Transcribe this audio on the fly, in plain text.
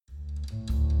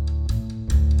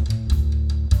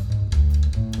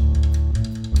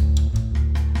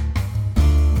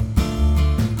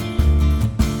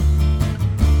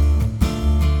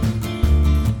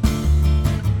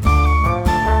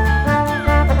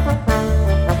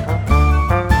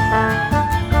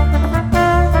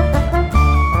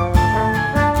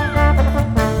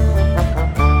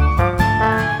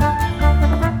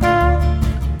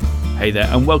Hey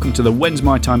there, and welcome to the When's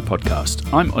My Time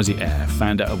podcast. I'm Ozzy Eyre,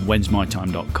 founder of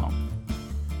whensmytime.com.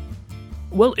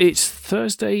 Well, it's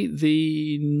Thursday,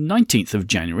 the 19th of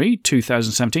January,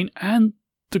 2017, and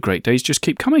the great days just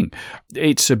keep coming.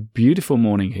 It's a beautiful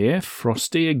morning here,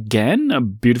 frosty again, a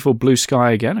beautiful blue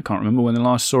sky again. I can't remember when I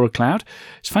last saw a cloud.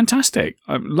 It's fantastic.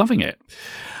 I'm loving it.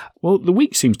 Well, the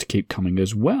week seems to keep coming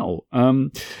as well.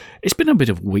 It's been a bit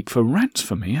of a week for rants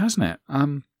for me, hasn't it?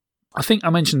 I think I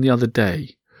mentioned the other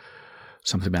day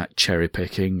something about cherry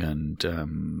picking and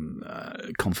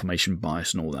confirmation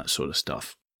bias and all that sort of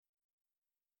stuff.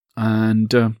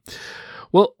 And,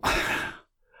 well,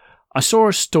 I saw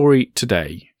a story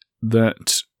today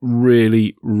that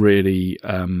really,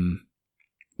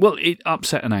 it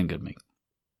upset and angered me.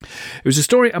 It was a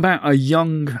story about a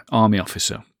young army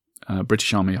officer,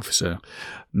 British Army officer,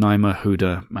 Naima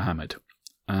Huda Mohammed.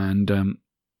 And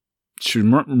she's a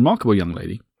remarkable young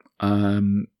lady.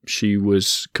 She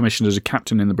was commissioned as a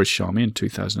captain in the British Army in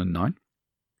 2009.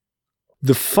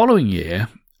 The following year,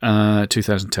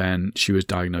 2010, she was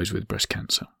diagnosed with breast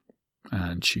cancer.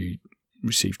 And she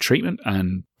received treatment,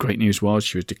 and great news was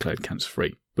she was declared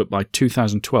cancer-free. But by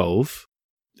 2012,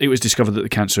 it was discovered that the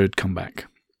cancer had come back.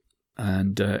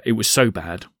 And it was so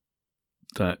bad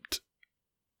that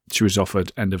she was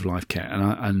offered end-of-life care.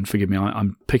 And forgive me,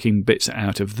 I'm picking bits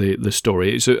out of the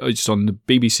story. It's on the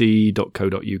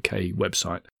bbc.co.uk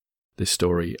website, this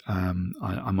story.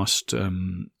 I must,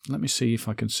 let me see if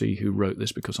I can see who wrote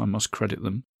this, because I must credit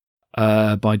them,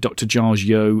 by Dr. Giles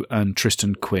Yeo and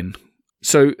Tristan Quinn.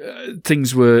 So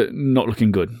things were not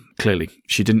looking good, clearly.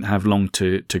 She didn't have long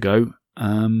to go,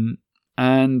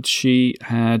 and she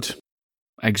had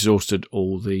exhausted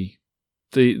all the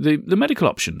medical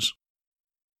options.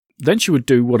 Then she would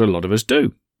do what a lot of us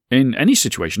do in any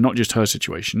situation, not just her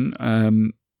situation.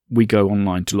 We go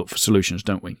online to look for solutions,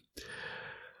 don't we?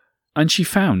 And she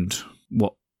found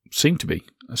what seemed to be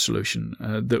a solution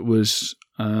that was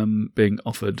being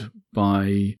offered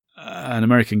by an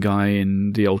American guy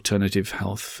in the alternative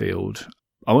health field.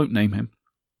 I won't name him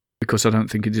because I don't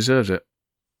think he deserves it,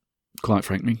 quite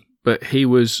frankly. But he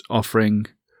was offering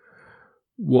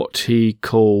what he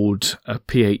called a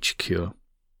pH cure.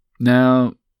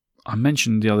 Now, I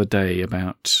mentioned the other day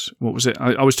about, what was it?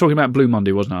 I was talking about Blue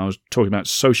Monday, wasn't I? I was talking about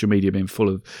social media being full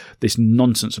of this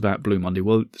nonsense about Blue Monday.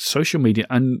 Well, social media,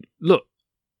 and look,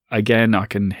 again, I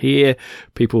can hear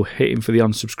people heading for the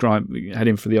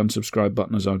unsubscribe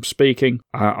button as I'm speaking.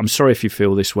 I'm sorry if you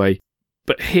feel this way,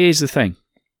 but here's the thing.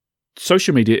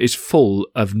 Social media is full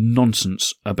of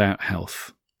nonsense about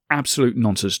health. Absolute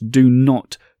nonsense. Do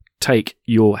not take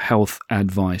your health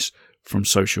advice from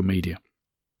social media.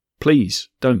 Please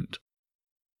don't.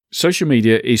 Social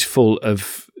media is full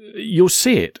of, you'll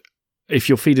see it. If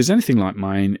your feed is anything like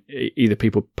mine, either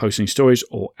people posting stories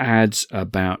or ads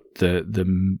about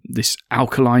this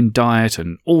alkaline diet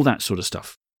and all that sort of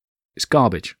stuff. It's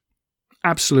garbage.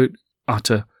 Absolute,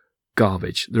 utter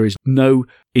garbage. There is no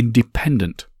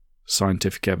independent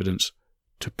scientific evidence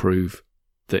to prove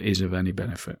that is of any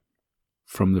benefit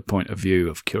from the point of view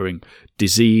of curing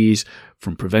disease,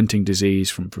 from preventing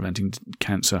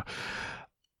cancer,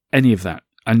 any of that.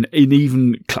 And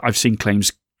even I've seen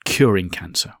claims curing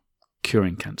cancer.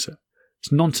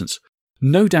 It's nonsense.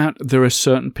 No doubt there are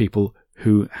certain people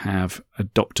who have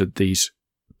adopted these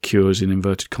cures in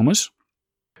inverted commas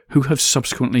who have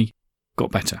subsequently got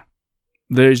better.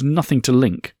 There is nothing to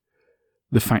link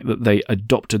the fact that they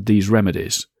adopted these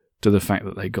remedies to the fact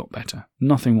that they got better.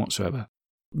 Nothing whatsoever.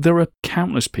 There are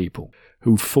countless people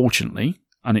who fortunately,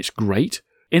 and it's great,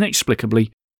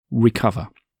 inexplicably recover.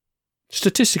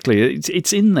 Statistically,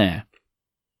 it's in there.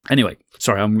 Anyway,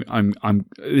 sorry, I'm.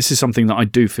 This is something that I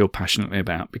do feel passionately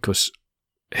about, because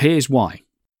here's why.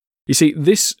 You see,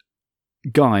 this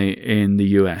guy in the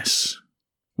US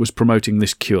was promoting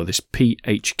this cure, this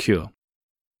pH cure.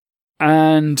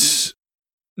 And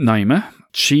Naima,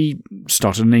 she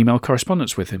started an email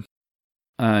correspondence with him.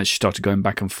 She started going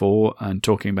back and forth and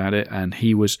talking about it, and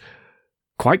he was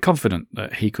quite confident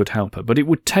that he could help her. But it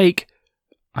would take,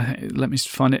 let me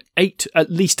find it, at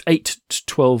least 8 to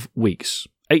 12 weeks.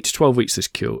 8 to 12 weeks this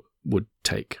cure would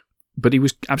take. But he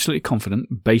was absolutely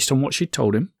confident, based on what she'd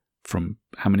told him from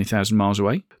how many thousand miles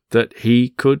away, that he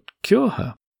could cure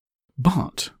her.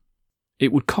 But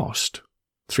it would cost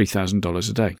 $3,000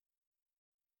 a day.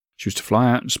 She was to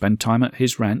fly out and spend time at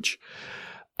his ranch,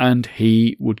 and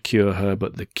he would cure her,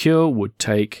 but the cure would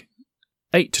take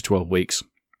 8 to 12 weeks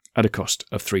at a cost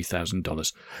of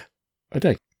 $3,000 a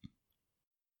day.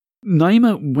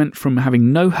 Naima went from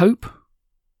having no hope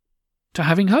to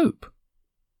having hope.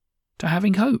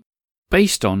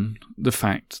 Based on the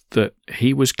fact that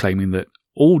he was claiming that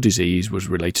all disease was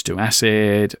related to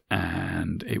acid,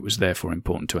 and it was therefore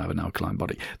important to have an alkaline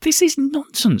body. This is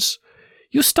nonsense.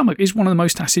 Your stomach is one of the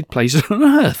most acid places on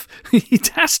earth. It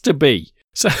has to be.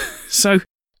 So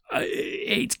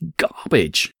it's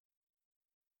garbage.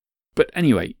 But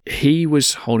anyway, he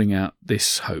was holding out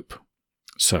this hope.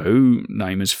 So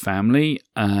Naima's family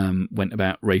went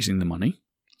about raising the money.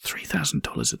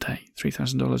 $3,000 a day.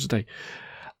 $3,000 a day.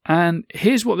 And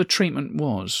here's what the treatment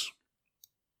was.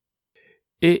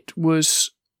 It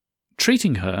was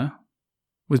treating her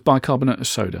with bicarbonate of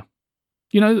soda.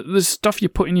 You know, the stuff you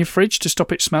put in your fridge to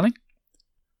stop it smelling?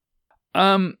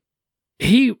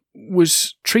 He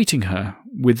was treating her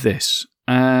with this.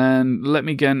 And let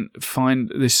me again find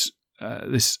this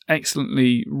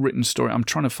excellently written story. I'm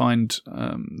trying to find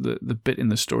the bit in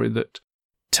the story that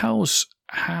tells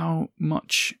how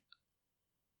much...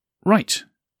 Right.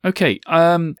 Okay.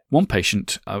 One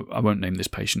patient, I won't name this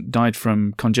patient, died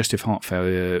from congestive heart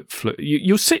failure.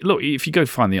 You'll see, look, if you go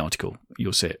find the article,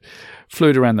 you'll see it.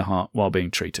 Fluid around the heart while being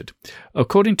treated.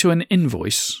 According to an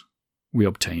invoice we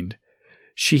obtained,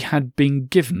 she had been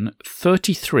given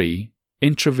 33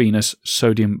 intravenous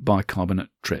sodium bicarbonate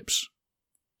drips.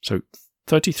 So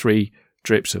 33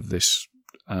 drips of this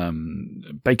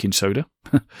baking soda,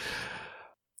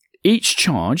 each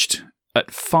charged at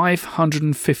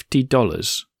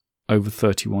 $550 over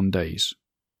 31 days.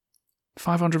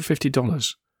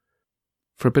 $550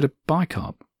 for a bit of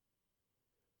bicarb.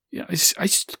 Yeah,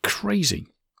 it's crazy.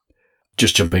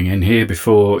 Just jumping in here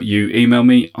before you email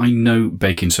me, I know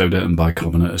baking soda and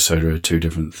bicarbonate of soda are two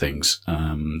different things.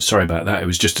 Sorry about that, it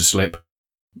was just a slip.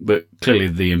 But clearly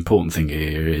the important thing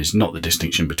here is not the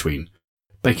distinction between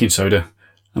baking soda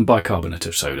and bicarbonate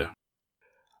of soda.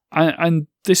 And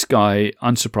this guy,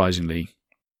 unsurprisingly,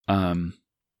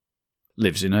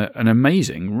 lives in an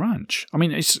amazing ranch. I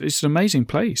mean, it's an amazing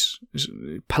place. It's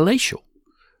palatial,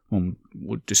 one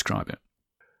would describe it.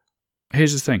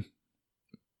 Here's the thing.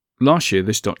 Last year,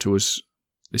 this doctor,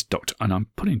 and I'm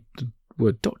putting the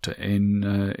word doctor in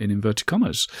inverted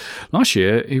commas. Last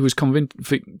year, he was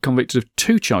convicted of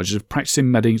 2 charges of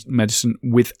practicing medicine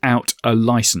without a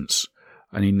license,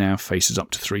 and he now faces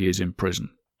up to 3 years in prison.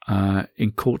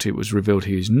 In court, it was revealed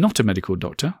he is not a medical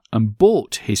doctor and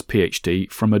bought his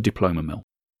PhD from a diploma mill.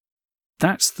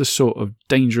 That's the sort of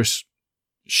dangerous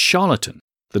charlatan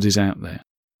that is out there.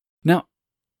 Now,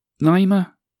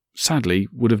 Naima, sadly,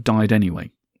 would have died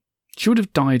anyway. She would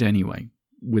have died anyway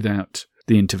without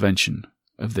the intervention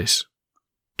of this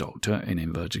doctor, in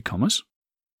inverted commas.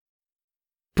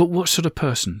 But what sort of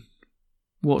person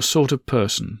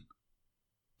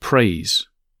preys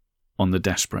on the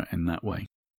desperate in that way?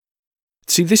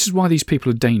 See, this is why these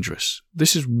people are dangerous.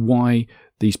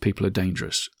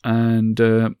 And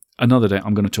another day,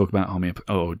 I'm going to talk about homeopathy.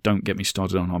 Oh, don't get me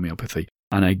started on homeopathy.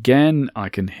 And again, I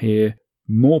can hear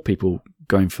more people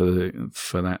going for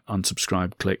that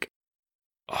unsubscribe click.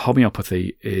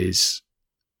 Homeopathy is...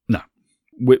 No.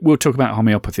 We'll talk about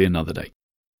homeopathy another day.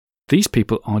 These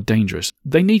people are dangerous.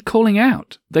 They need calling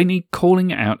out. They need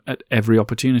calling out at every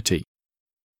opportunity.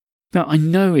 Now, I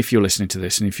know if you're listening to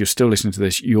this, and if you're still listening to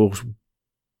this, you're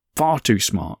far too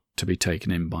smart to be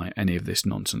taken in by any of this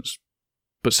nonsense.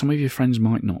 But some of your friends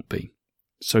might not be.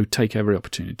 So take every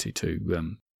opportunity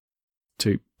to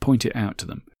point it out to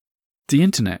them. The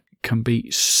internet can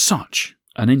be such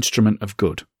an instrument of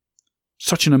good.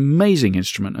 Such an amazing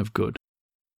instrument of good.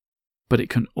 But it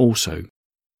can also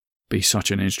be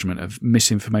such an instrument of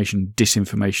misinformation,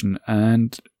 disinformation,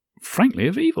 and, frankly,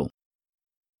 of evil.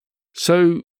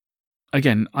 So,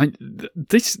 again,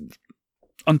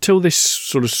 until this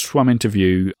sort of swam into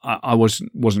view, I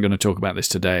wasn't going to talk about this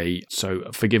today, so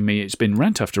forgive me, it's been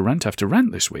rant after rant after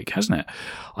rant this week, hasn't it?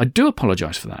 I do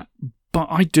apologise for that, but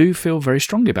I do feel very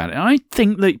strongly about it. And I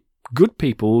think that good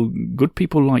people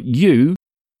like you,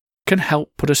 can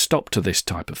help put a stop to this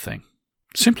type of thing,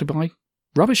 simply by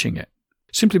rubbishing it,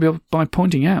 simply by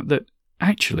pointing out that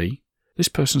actually this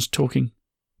person's talking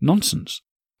nonsense.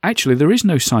 Actually, there is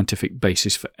no scientific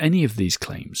basis for any of these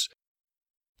claims.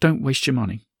 Don't waste your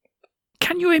money.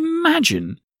 Can you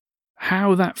imagine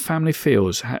how that family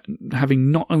feels having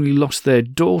not only lost their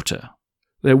daughter,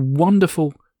 their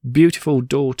wonderful, beautiful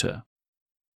daughter,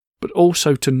 but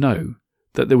also to know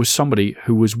that there was somebody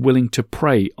who was willing to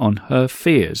prey on her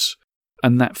fears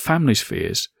and that family's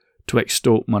fears to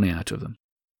extort money out of them?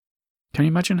 Can you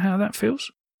imagine how that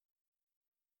feels?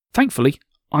 Thankfully,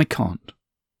 I can't.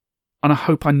 And I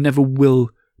hope I never will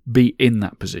be in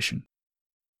that position.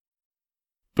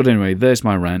 But anyway, there's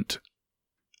my rant.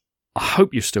 I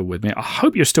hope you're still with me. I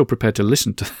hope you're still prepared to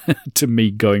listen to me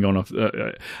going on off,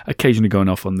 occasionally going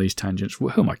off on these tangents.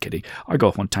 Well, who am I kidding? I go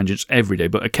off on tangents every day,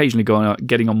 but occasionally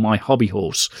getting on my hobby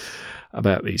horse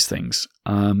about these things,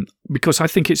 because I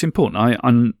think it's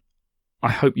important. I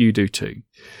hope you do too.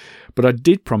 But I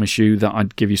did promise you that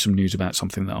I'd give you some news about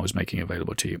something that I was making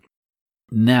available to you.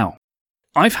 Now,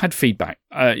 I've had feedback.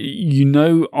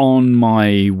 On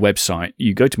my website,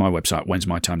 you go to my website,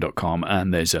 whensmytime.com,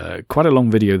 and there's quite a long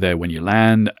video there when you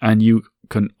land, and you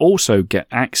can also get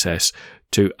access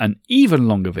to an even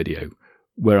longer video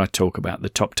where I talk about the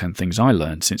top 10 things I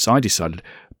learned since I decided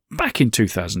back in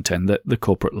 2010 that the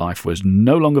corporate life was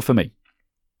no longer for me.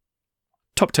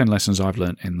 Top 10 lessons I've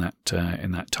learned in that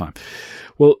time.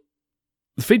 Well,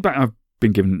 the feedback I've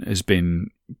been given has been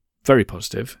very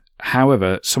positive.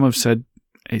 However, some have said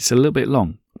it's a little bit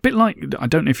long. A bit like, I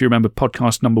don't know if you remember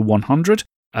podcast number 100,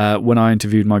 when I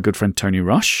interviewed my good friend Tony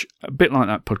Rush. A bit like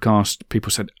that podcast,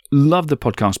 people said, love the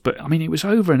podcast, but I mean, it was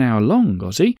over an hour long,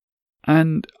 Ozzy.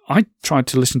 And I tried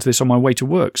to listen to this on my way to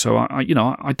work, so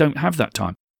I don't have that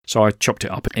time. So I chopped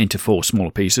it up into 4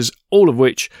 smaller pieces, all of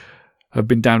which have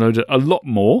been downloaded a lot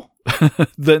more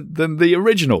than the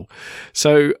original.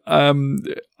 So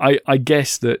I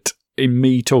guess that in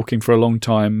me talking for a long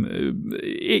time,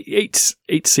 it's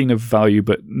seen of value,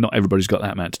 but not everybody's got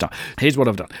that amount of time. Here's what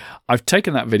I've done. I've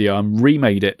taken that video and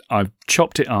remade it. I've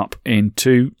chopped it up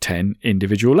into 10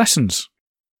 individual lessons.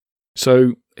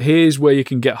 So here's where you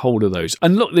can get hold of those.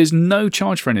 And look, there's no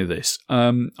charge for any of this.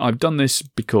 I've done this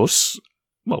because,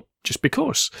 well, just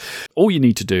because. All you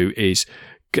need to do is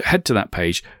head to that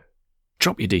page,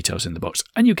 drop your details in the box,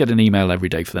 and you get an email every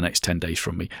day for the next 10 days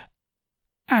from me.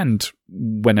 And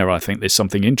whenever I think there's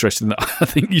something interesting that I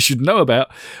think you should know about,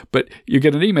 but you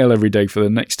get an email every day for the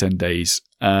next 10 days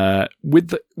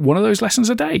with one of those lessons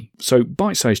a day. So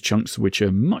bite-sized chunks, which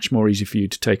are much more easy for you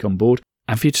to take on board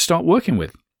and for you to start working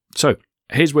with. So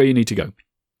here's where you need to go.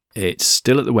 It's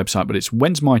still at the website, but it's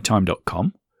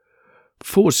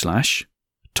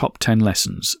whensmytime.com/top 10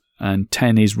 lessons. And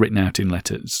 10 is written out in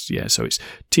letters. Yeah, so it's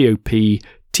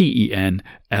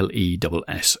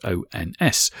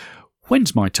TOPTENLESSONS.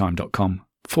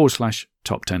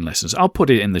 whensmytime.com/top 10 lessons. I'll put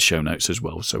it in the show notes as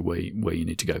well, so where you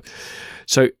need to go.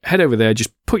 So head over there, just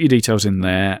put your details in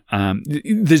there.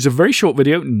 There's a very short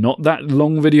video, not that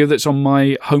long video that's on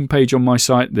my homepage on my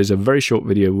site. There's a very short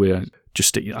video where just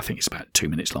stick, I think it's about 2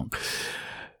 minutes long.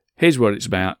 Here's what it's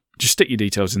about. Just stick your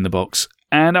details in the box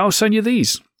and I'll send you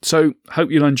these. So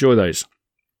hope you'll enjoy those.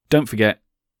 Don't forget,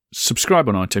 subscribe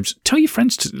on iTunes. Tell your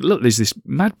friends to look. There's this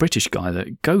mad British guy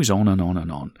that goes on and on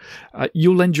and on.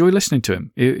 You'll enjoy listening to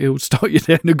him. He'll start you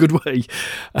there in a good way.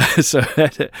 So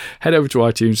head over to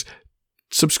iTunes,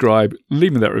 subscribe,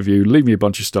 leave me that review, leave me a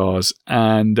bunch of stars,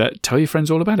 and tell your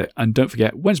friends all about it. And don't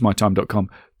forget, whensmytime.com,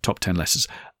 top 10 lessons.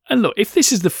 And look, if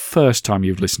this is the first time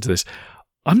you've listened to this,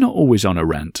 I'm not always on a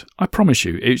rant. I promise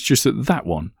you. It's just that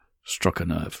one struck a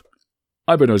nerve.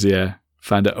 I've been Ozzy Air,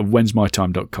 founder of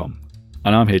whensmytime.com.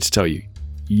 And I'm here to tell you,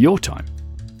 your time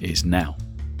is now.